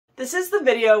This is the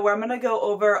video where I'm going to go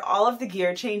over all of the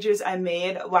gear changes I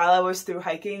made while I was through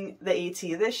hiking the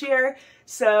AT this year.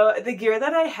 So the gear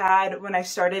that I had when I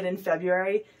started in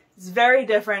February is very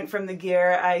different from the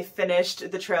gear I finished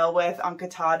the trail with on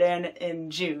Katahdin in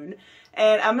June.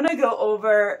 And I'm going to go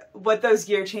over what those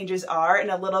gear changes are and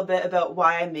a little bit about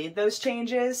why I made those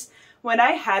changes. When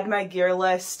I had my gear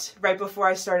list right before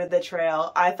I started the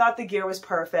trail, I thought the gear was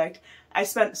perfect. I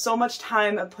spent so much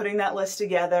time putting that list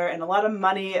together and a lot of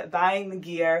money buying the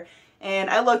gear. And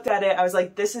I looked at it, I was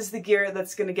like, this is the gear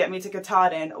that's going to get me to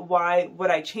Katahdin. Why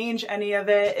would I change any of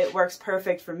it? It works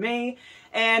perfect for me.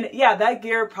 And yeah, that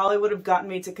gear probably would have gotten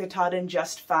me to Katahdin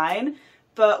just fine.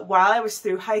 But while I was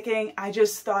through hiking, I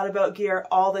just thought about gear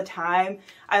all the time.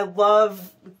 I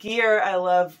love gear. I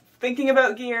love thinking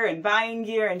about gear and buying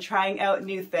gear and trying out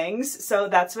new things. So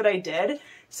that's what I did.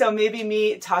 So maybe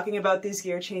me talking about these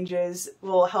gear changes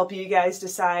will help you guys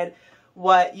decide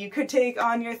what you could take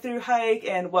on your through hike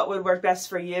and what would work best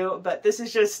for you. But this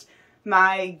is just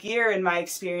my gear and my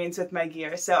experience with my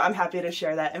gear. So I'm happy to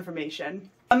share that information.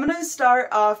 I'm going to start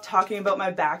off talking about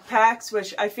my backpacks,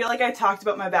 which I feel like I talked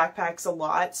about my backpacks a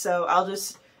lot. So I'll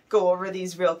just go over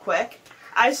these real quick.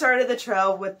 I started the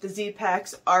trail with the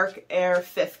Z-Packs Arc Air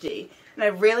 50. And I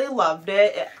really loved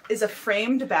it. It is a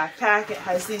framed backpack. It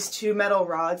has these two metal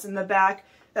rods in the back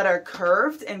that are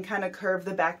curved and kind of curve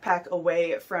the backpack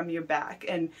away from your back.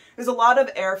 And there's a lot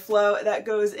of airflow that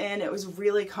goes in. It was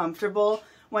really comfortable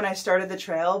when I started the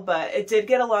trail, but it did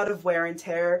get a lot of wear and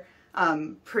tear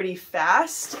pretty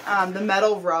fast. The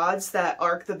metal rods that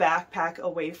arc the backpack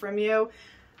away from you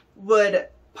would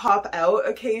pop out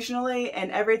occasionally,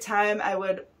 and every time I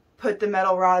would put the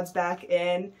metal rods back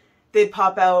in, they'd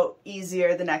pop out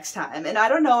easier the next time. And I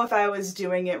don't know if I was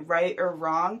doing it right or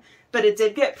wrong, but it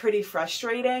did get pretty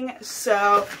frustrating.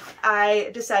 So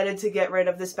I decided to get rid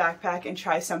of this backpack and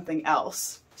try something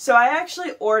else. So I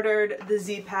actually ordered the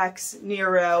Z-Packs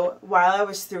Nero while I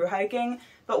was through hiking,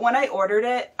 but when I ordered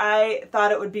it, I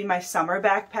thought it would be my summer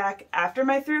backpack after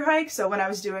my through hike. So when I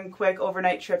was doing quick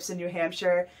overnight trips in New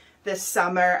Hampshire this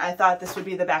summer, I thought this would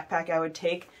be the backpack I would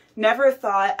take. Never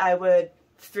thought I would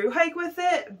through hike with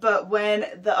it, but when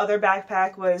the other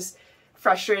backpack was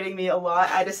frustrating me a lot,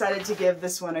 I decided to give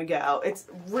this one a go. It's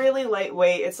really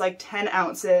lightweight. It's like 10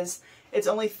 ounces. It's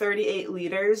only 38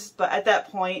 liters, but at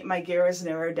that point my gear was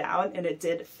narrowed down and it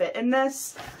did fit in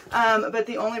this. But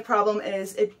the only problem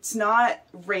is it's not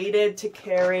rated to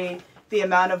carry the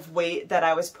amount of weight that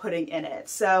I was putting in it.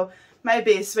 So my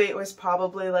base weight was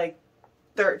probably like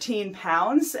 13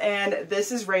 pounds, and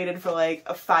this is rated for like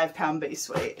a 5-pound base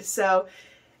weight. So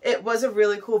it was a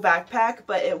really cool backpack,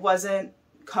 but it wasn't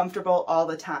comfortable all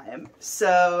the time.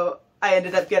 So I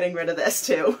ended up getting rid of this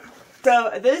too.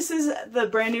 So this is the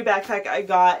brand new backpack I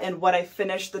got and what I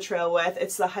finished the trail with.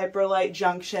 It's the Hyperlight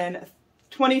Junction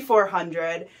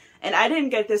 2400. And I didn't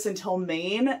get this until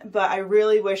Maine, but I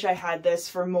really wish I had this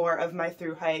for more of my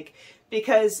through hike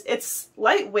because it's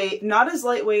lightweight, not as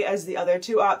lightweight as the other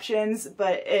two options,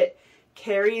 but it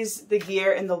carries the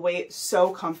gear and the weight so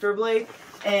comfortably.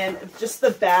 And just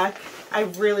the back, I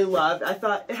really loved. I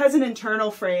thought it has an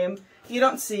internal frame. You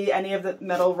don't see any of the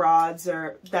metal rods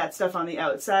or that stuff on the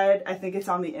outside. I think it's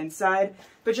on the inside.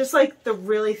 But just like the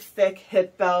really thick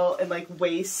hip belt and like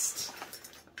waist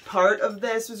part of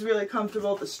this was really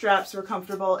comfortable. The straps were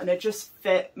comfortable and it just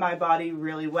fit my body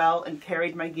really well and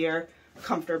carried my gear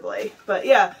comfortably. But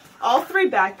yeah, all three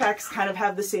backpacks kind of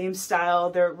have the same style.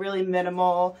 They're really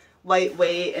minimal,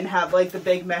 lightweight, and have like the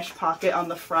big mesh pocket on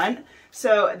the front.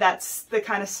 So that's the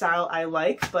kind of style I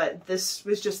like, but this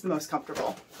was just the most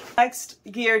comfortable. Next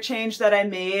gear change that I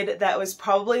made that was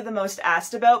probably the most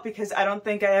asked about because I don't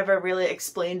think I ever really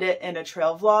explained it in a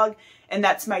trail vlog, and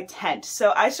that's my tent.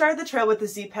 So I started the trail with the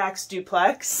Z-Packs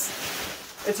Duplex.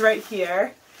 It's right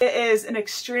here. It is an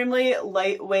extremely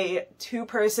lightweight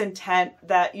 2-person tent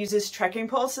that uses trekking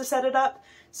poles to set it up.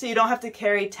 So you don't have to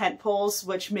carry tent poles,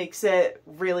 which makes it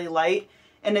really light.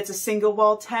 And it's a single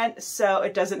wall tent, so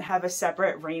it doesn't have a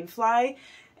separate rain fly.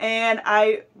 And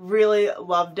I really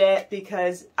loved it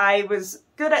because I was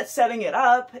good at setting it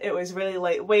up. It was really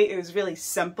lightweight, it was really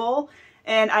simple.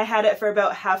 And I had it for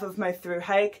about half of my through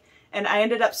hike. And I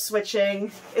ended up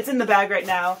switching, it's in the bag right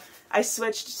now, I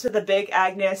switched to the Big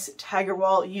Agnes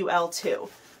Tigerwall UL2.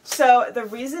 So the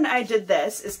reason I did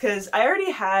this is because I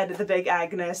already had the Big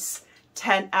Agnes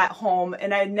tent at home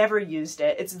and I never used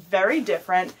it. It's very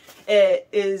different. It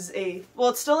is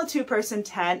it's still a 2-person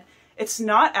tent. It's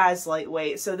not as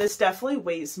lightweight, so this definitely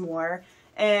weighs more.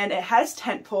 And it has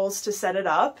tent poles to set it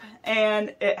up,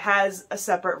 and it has a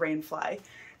separate rain fly.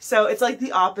 So it's like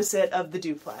the opposite of the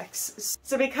duplex.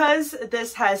 So because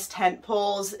this has tent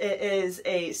poles, it is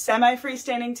a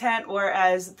semi-freestanding tent,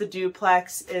 whereas the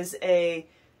duplex is a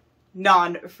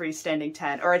non-freestanding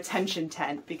tent, or a tension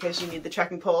tent, because you need the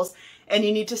trekking poles and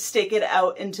you need to stake it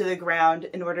out into the ground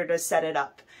in order to set it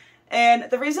up.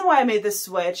 And the reason why I made this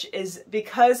switch is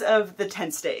because of the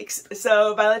tent stakes.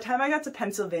 So by the time I got to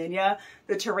Pennsylvania,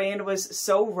 the terrain was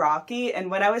so rocky,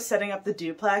 and when I was setting up the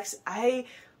duplex, I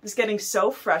was getting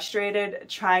so frustrated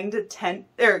trying to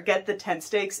get the tent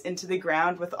stakes into the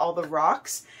ground with all the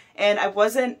rocks, and I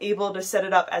wasn't able to set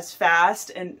it up as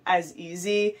fast and as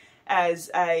easy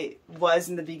as I was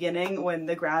in the beginning when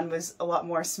the ground was a lot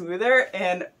more smoother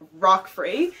and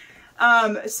rock-free.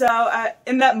 So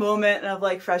in that moment of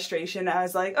like frustration, I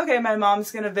was like, okay, my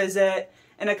mom's gonna visit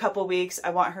in a couple weeks.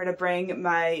 I want her to bring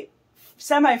my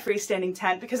semi-freestanding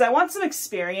tent because I want some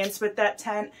experience with that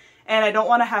tent, and I don't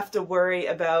want to have to worry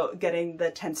about getting the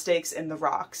tent stakes in the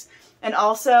rocks. And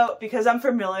also, because I'm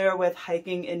familiar with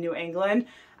hiking in New England,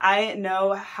 I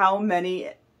know how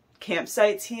many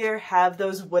campsites here have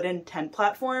those wooden tent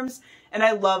platforms, and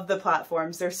I love the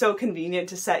platforms. They're so convenient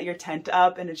to set your tent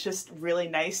up, and it's just really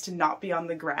nice to not be on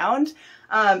the ground.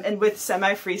 And with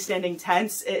semi-freestanding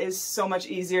tents, it is so much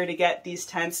easier to get these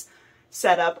tents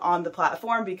set up on the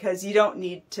platform because you don't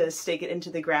need to stake it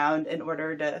into the ground in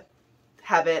order to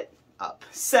have it up.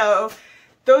 So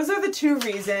those are the two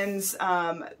reasons.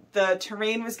 The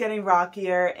terrain was getting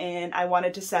rockier, and I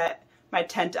wanted to set my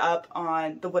tent up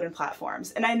on the wooden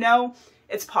platforms. And I know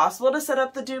it's possible to set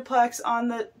up the duplex on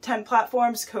the tent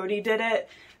platforms. Cody did it,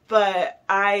 but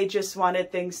I just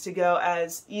wanted things to go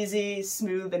as easy,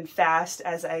 smooth, and fast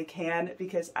as I can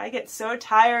because I get so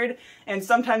tired and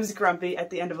sometimes grumpy at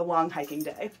the end of a long hiking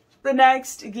day. The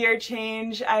next gear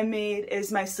change I made is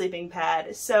my sleeping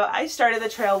pad. So I started the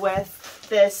trail with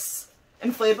this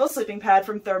inflatable sleeping pad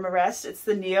from Thermarest. It's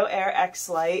the Neo Air X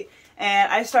Lite.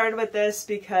 And I started with this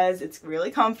because it's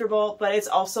really comfortable, but it's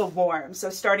also warm.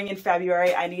 So starting in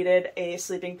February, I needed a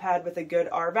sleeping pad with a good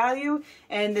R value,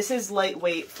 and this is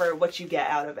lightweight for what you get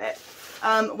out of it.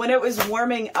 When it was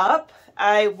warming up,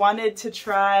 I wanted to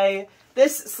try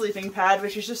this sleeping pad,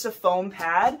 which is just a foam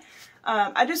pad.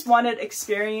 I just wanted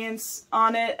experience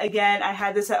on it. Again, I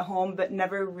had this at home, but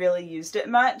never really used it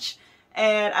much.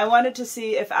 And I wanted to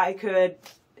see if I could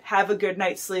have a good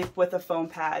night's sleep with a foam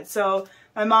pad. So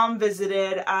my mom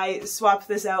visited. I swapped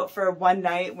this out for one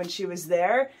night when she was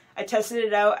there. I tested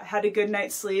it out, had a good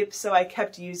night's sleep, so I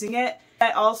kept using it.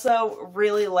 I also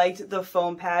really liked the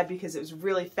foam pad because it was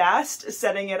really fast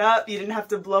setting it up. You didn't have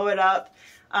to blow it up.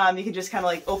 You could just kind of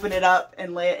like open it up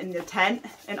and lay it in the tent.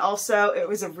 And also it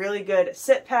was a really good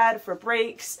sit pad for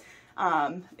breaks.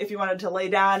 If you wanted to lay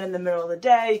down in the middle of the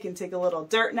day, you can take a little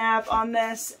dirt nap on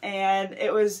this, and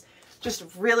it was just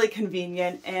really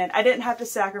convenient, and I didn't have to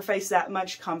sacrifice that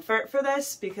much comfort for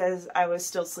this because I was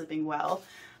still sleeping well.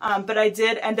 But I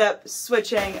did end up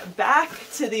switching back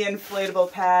to the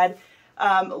inflatable pad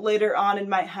later on in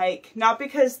my hike, not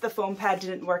because the foam pad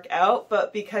didn't work out,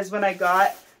 but because when I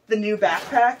got the new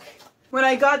backpack, when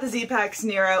I got the Z-Pax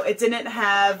Nero, it didn't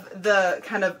have the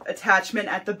kind of attachment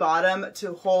at the bottom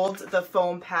to hold the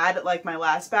foam pad like my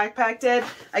last backpack did.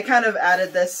 I kind of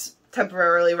added this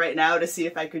temporarily right now to see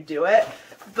if I could do it,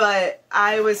 but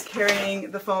I was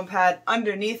carrying the foam pad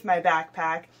underneath my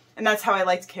backpack, and that's how I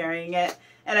liked carrying it,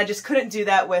 and I just couldn't do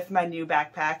that with my new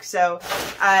backpack, so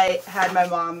I had my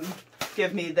mom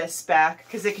give me this back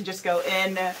because it can just go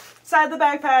inside the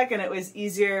backpack and it was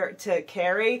easier to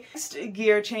carry. Next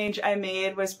gear change I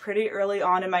made was pretty early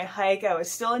on in my hike. I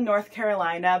was still in North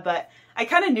Carolina, but I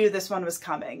kind of knew this one was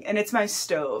coming, and it's my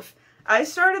stove. I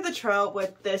started the trail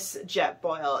with this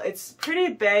Jetboil. It's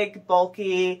pretty big,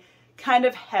 bulky, kind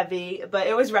of heavy, but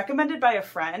it was recommended by a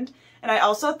friend, and I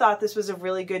also thought this was a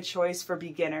really good choice for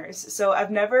beginners. So I've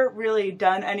never really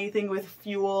done anything with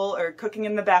fuel or cooking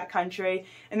in the backcountry,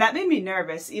 and that made me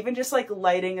nervous. Even just like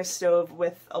lighting a stove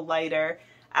with a lighter,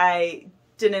 I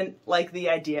didn't like the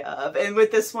idea of. And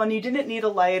with this one, you didn't need a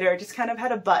lighter, it just kind of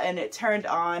had a button, it turned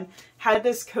on, had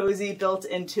this cozy built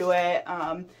into it.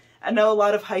 I know a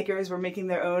lot of hikers were making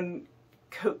their own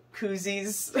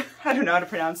koozies. I don't know how to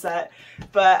pronounce that,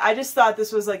 but I just thought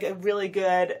this was like a really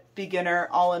good beginner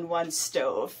all-in-one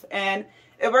stove, and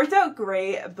it worked out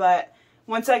great. But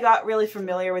once I got really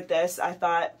familiar with this, I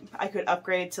thought I could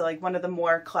upgrade to like one of the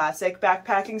more classic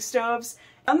backpacking stoves.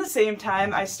 On the same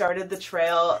time I started the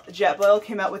trail, Jetboil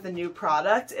came out with a new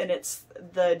product, and it's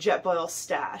the Jetboil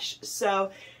Stash.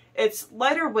 So it's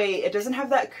lighter weight, it doesn't have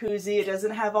that koozie, it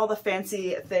doesn't have all the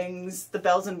fancy things, the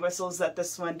bells and whistles that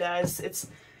this one does. It's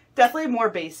definitely more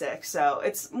basic. So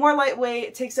it's more lightweight,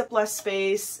 it takes up less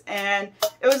space, and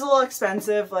it was a little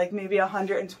expensive, like maybe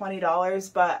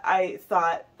 $120, but I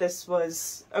thought this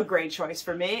was a great choice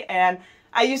for me, and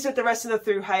I used it the rest of the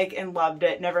Thru-Hike and loved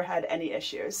it, never had any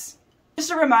issues.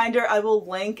 Just a reminder, I will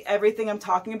link everything I'm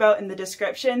talking about in the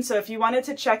description, so if you wanted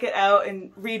to check it out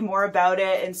and read more about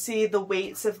it and see the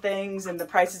weights of things and the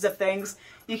prices of things,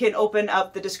 you can open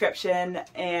up the description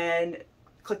and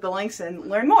click the links and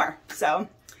learn more. So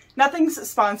nothing's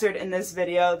sponsored in this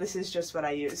video, this is just what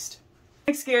I used.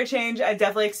 Next gear change I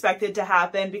definitely expected to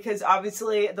happen because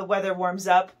obviously the weather warms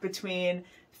up between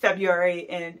February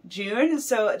and June,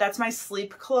 so that's my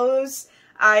sleep clothes.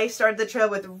 I started the trail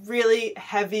with really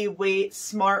heavy weight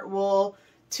smart wool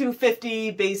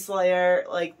 250 base layer,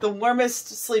 like the warmest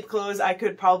sleep clothes I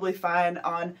could probably find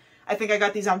on, I think I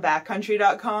got these on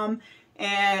backcountry.com.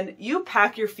 And you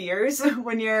pack your fears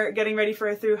when you're getting ready for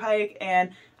a thru hike,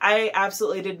 and I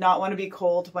absolutely did not want to be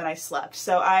cold when I slept.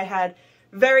 So I had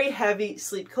very heavy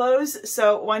sleep clothes.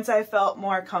 So once I felt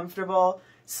more comfortable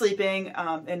sleeping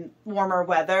in warmer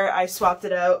weather, I swapped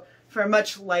it out for a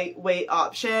much lightweight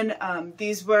option.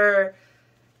 These were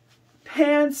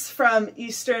pants from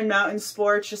Eastern Mountain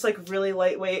Sports, just like really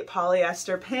lightweight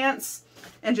polyester pants,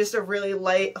 and just a really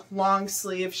light long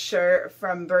sleeve shirt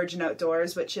from Virgin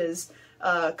Outdoors, which is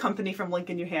a company from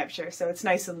Lincoln, New Hampshire, so it's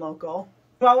nice and local.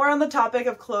 While we're on the topic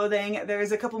of clothing,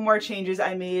 there's a couple more changes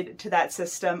I made to that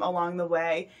system along the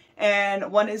way,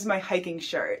 and one is my hiking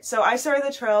shirt. So I started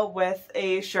the trail with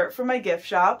a shirt from my gift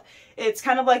shop. It's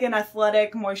kind of like an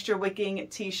athletic, moisture-wicking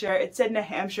t-shirt. It said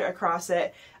Nahamsha across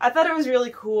it. I thought it was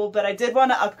really cool, but I did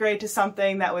want to upgrade to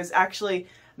something that was actually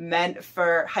meant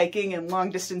for hiking and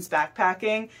long-distance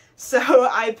backpacking. So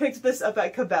I picked this up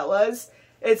at Cabela's.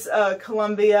 It's a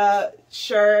Columbia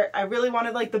shirt. I really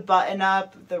wanted like the button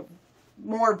up, the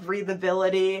more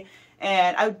breathability,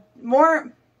 and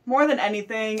more than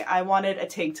anything, I wanted a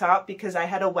tank top because I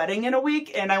had a wedding in a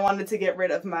week and I wanted to get rid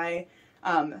of my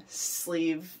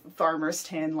sleeve farmer's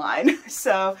tan line.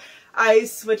 So I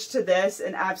switched to this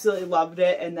and absolutely loved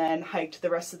it, and then hiked the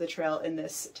rest of the trail in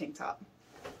this tank top.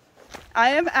 I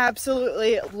am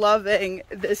absolutely loving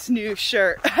this new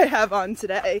shirt I have on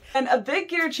today. And a big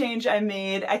gear change I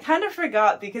made, I kind of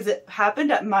forgot because it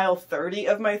happened at mile 30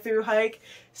 of my thru hike.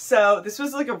 So this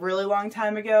was like a really long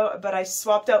time ago, but I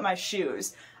swapped out my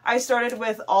shoes. I started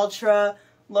with Ultra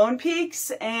Lone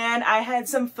Peaks and I had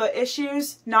some foot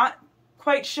issues, not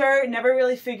quite sure, never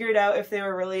really figured out if they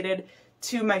were related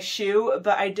to my shoe,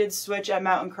 but I did switch at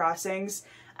mountain crossings.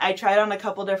 I tried on a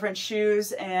couple different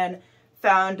shoes and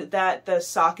found that the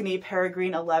Saucony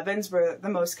Peregrine 11s were the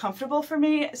most comfortable for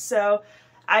me, so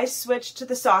I switched to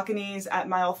the Sauconys at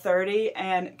mile 30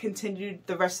 and continued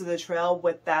the rest of the trail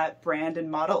with that brand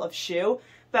and model of shoe.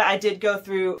 But I did go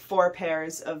through four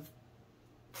pairs of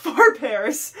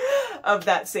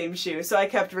that same shoe, so I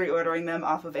kept reordering them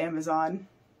off of Amazon.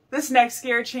 This next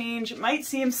gear change might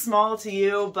seem small to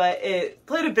you, but it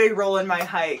played a big role in my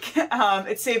hike.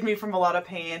 It saved me from a lot of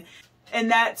pain. And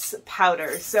that's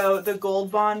powder. So the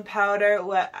Gold Bond powder,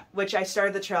 which I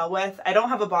started the trail with, I don't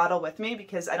have a bottle with me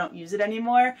because I don't use it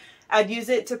anymore. I'd use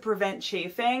it to prevent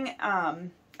chafing.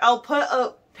 I'll put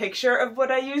a picture of what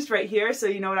I used right here so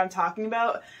you know what I'm talking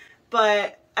about.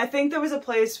 But I think there was a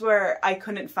place where I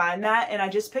couldn't find that, and I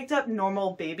just picked up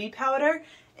normal baby powder,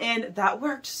 and that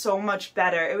worked so much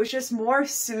better. It was just more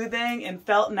soothing and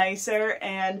felt nicer,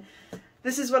 and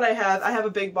this is what I have. I have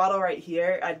a big bottle right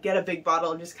here. I'd get a big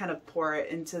bottle and just kind of pour it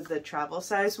into the travel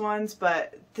size ones,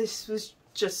 but this was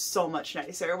just so much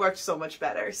nicer. It worked so much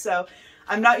better. So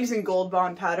I'm not using Gold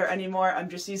Bond powder anymore. I'm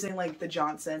just using like the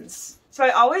Johnson's. So I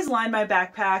always line my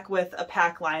backpack with a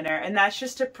pack liner, and that's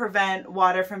just to prevent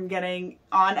water from getting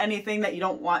on anything that you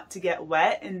don't want to get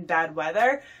wet in bad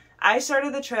weather. I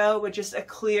started the trail with just a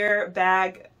clear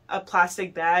bag, a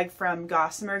plastic bag from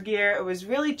Gossamer Gear. It was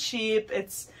really cheap.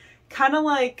 It's kind of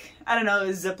like, I don't know, a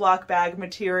Ziploc bag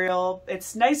material.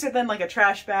 It's nicer than like a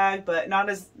trash bag, but not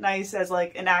as nice as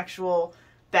like an actual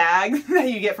bag that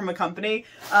you get from a company,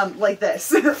 like this.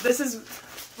 This is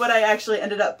what I actually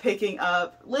ended up picking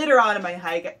up later on in my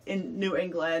hike in New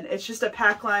England. It's just a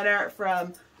pack liner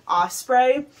from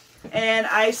Osprey, and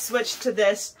I switched to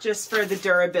this just for the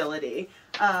durability.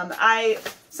 I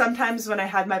sometimes when I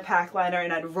had my pack liner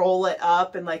and I'd roll it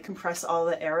up and like compress all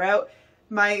the air out,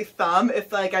 my thumb,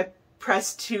 if like I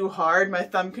pressed too hard, my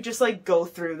thumb could just like go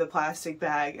through the plastic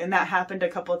bag, and that happened a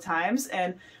couple of times.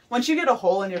 And once you get a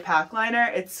hole in your pack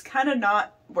liner, it's kind of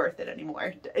not worth it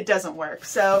anymore. It doesn't work.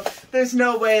 So there's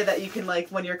no way that you can like,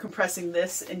 when you're compressing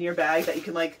this in your bag, that you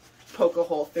can like poke a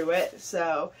hole through it.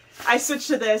 So I switched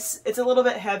to this. It's a little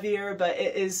bit heavier, but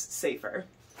it is safer.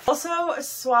 Also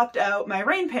swapped out my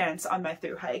rain pants on my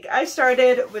thru hike. I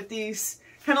started with these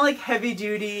kind of like heavy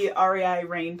duty REI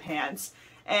rain pants.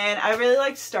 And I really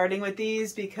like starting with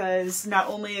these because not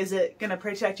only is it going to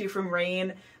protect you from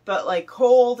rain, but like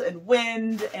cold and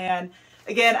wind. And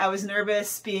again, I was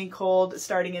nervous being cold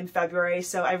starting in February,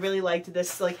 so I really liked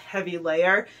this like heavy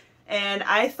layer. And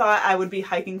I thought I would be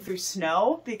hiking through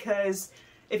snow because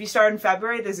if you start in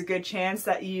February, there's a good chance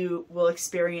that you will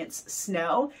experience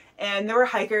snow. And there were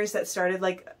hikers that started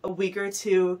like a week or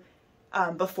two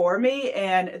before me,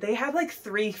 and they had like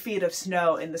 3 feet of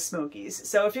snow in the Smokies.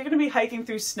 So if you're going to be hiking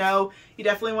through snow, you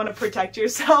definitely want to protect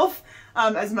yourself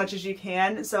as much as you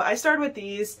can. So I started with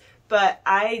these, but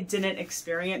I didn't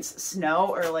experience snow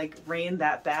or like rain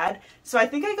that bad. So I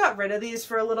think I got rid of these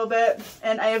for a little bit,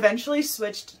 and I eventually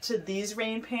switched to these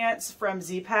rain pants from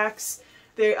Z-Packs.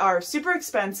 They are super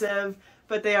expensive,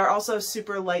 but they are also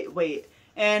super lightweight.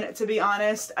 And to be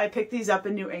honest, I picked these up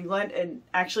in New England and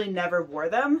actually never wore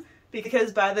them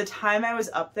because by the time I was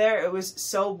up there, it was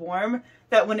so warm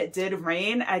that when it did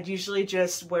rain, I'd usually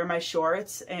just wear my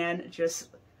shorts and just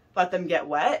let them get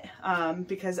wet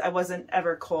because I wasn't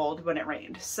ever cold when it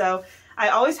rained. So I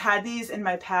always had these in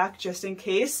my pack just in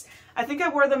case. I think I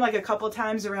wore them like a couple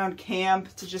times around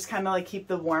camp to just kind of like keep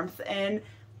the warmth in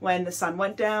when the sun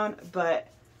went down, but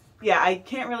yeah, I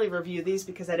can't really review these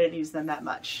because I didn't use them that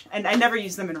much, and I never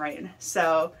used them in rain,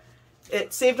 so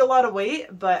it saved a lot of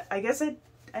weight, but I guess I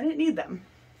didn't need them.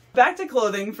 Back to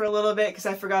clothing for a little bit because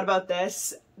I forgot about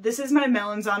this. This is my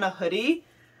Melanzana hoodie,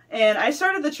 and I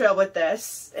started the trail with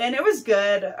this, and it was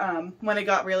good when it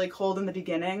got really cold in the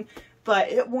beginning,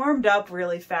 but it warmed up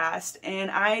really fast, and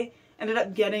I ended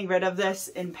up getting rid of this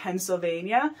in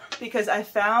Pennsylvania because I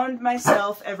found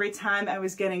myself every time I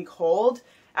was getting cold,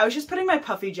 I was just putting my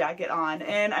puffy jacket on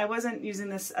and I wasn't using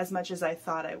this as much as I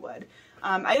thought I would.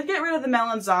 I did get rid of the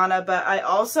Melanzana, but I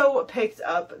also picked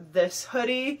up this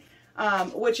hoodie,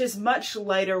 which is much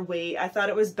lighter weight. I thought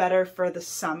it was better for the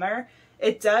summer.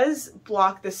 It does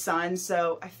block the sun,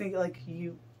 so I think like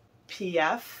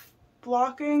UPF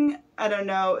blocking, I don't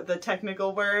know the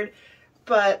technical word,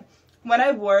 but when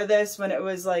I wore this when it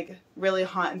was like really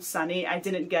hot and sunny, I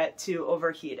didn't get too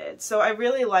overheated. So I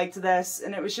really liked this,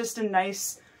 and it was just a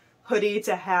nice hoodie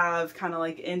to have kind of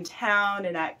like in town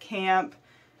and at camp.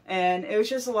 And it was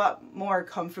just a lot more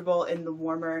comfortable in the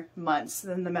warmer months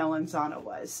than the Melanzana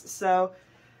was. So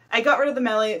I got rid of the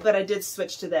Melly, but I did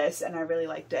switch to this and I really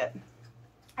liked it.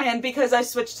 And because I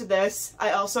switched to this,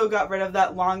 I also got rid of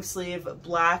that long sleeve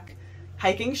black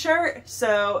hiking shirt.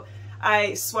 So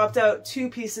I swapped out 2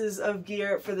 pieces of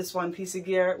gear for this 1 piece of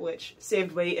gear, which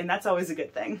saved weight, and that's always a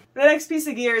good thing. The next piece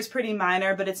of gear is pretty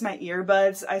minor, but it's my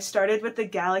earbuds. I started with the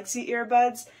Galaxy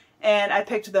earbuds, and I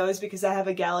picked those because I have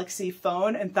a Galaxy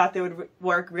phone and thought they would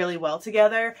work really well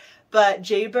together. But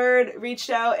Jaybird reached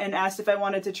out and asked if I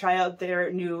wanted to try out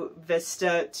their new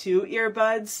Vista 2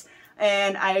 earbuds,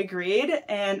 and I agreed,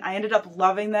 and I ended up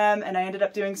loving them, and I ended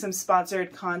up doing some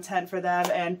sponsored content for them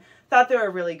and thought they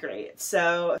were really great.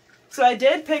 So I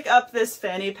did pick up this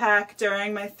fanny pack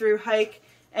during my thru hike,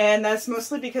 and that's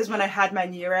mostly because when I had my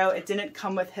Nero, it didn't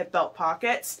come with hip belt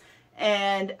pockets,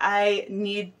 and I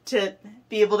need to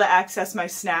be able to access my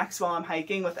snacks while I'm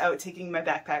hiking without taking my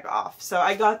backpack off. So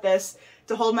I got this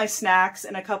to hold my snacks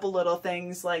and a couple little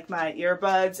things like my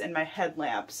earbuds and my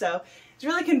headlamp. So it's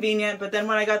really convenient, but then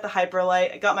when I got the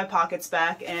Hyperlight, I got my pockets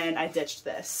back and I ditched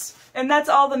this. And that's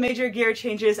all the major gear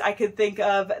changes I could think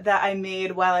of that I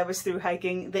made while I was thru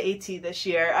hiking the AT this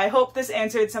year. I hope this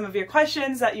answered some of your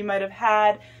questions that you might have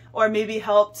had, or maybe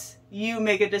helped you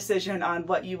make a decision on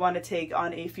what you want to take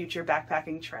on a future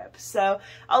backpacking trip. So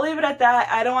I'll leave it at that.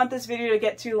 I don't want this video to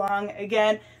get too long.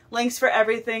 Again, links for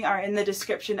everything are in the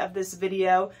description of this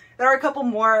video. There are a couple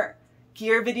more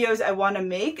gear videos I want to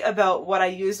make about what I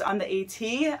used on the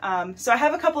AT. So I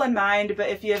have a couple in mind, but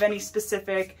if you have any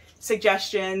specific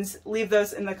suggestions, leave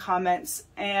those in the comments.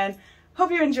 And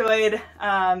hope you enjoyed.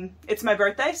 It's my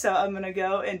birthday, so I'm gonna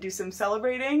go and do some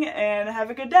celebrating and have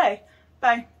a good day.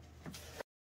 Bye.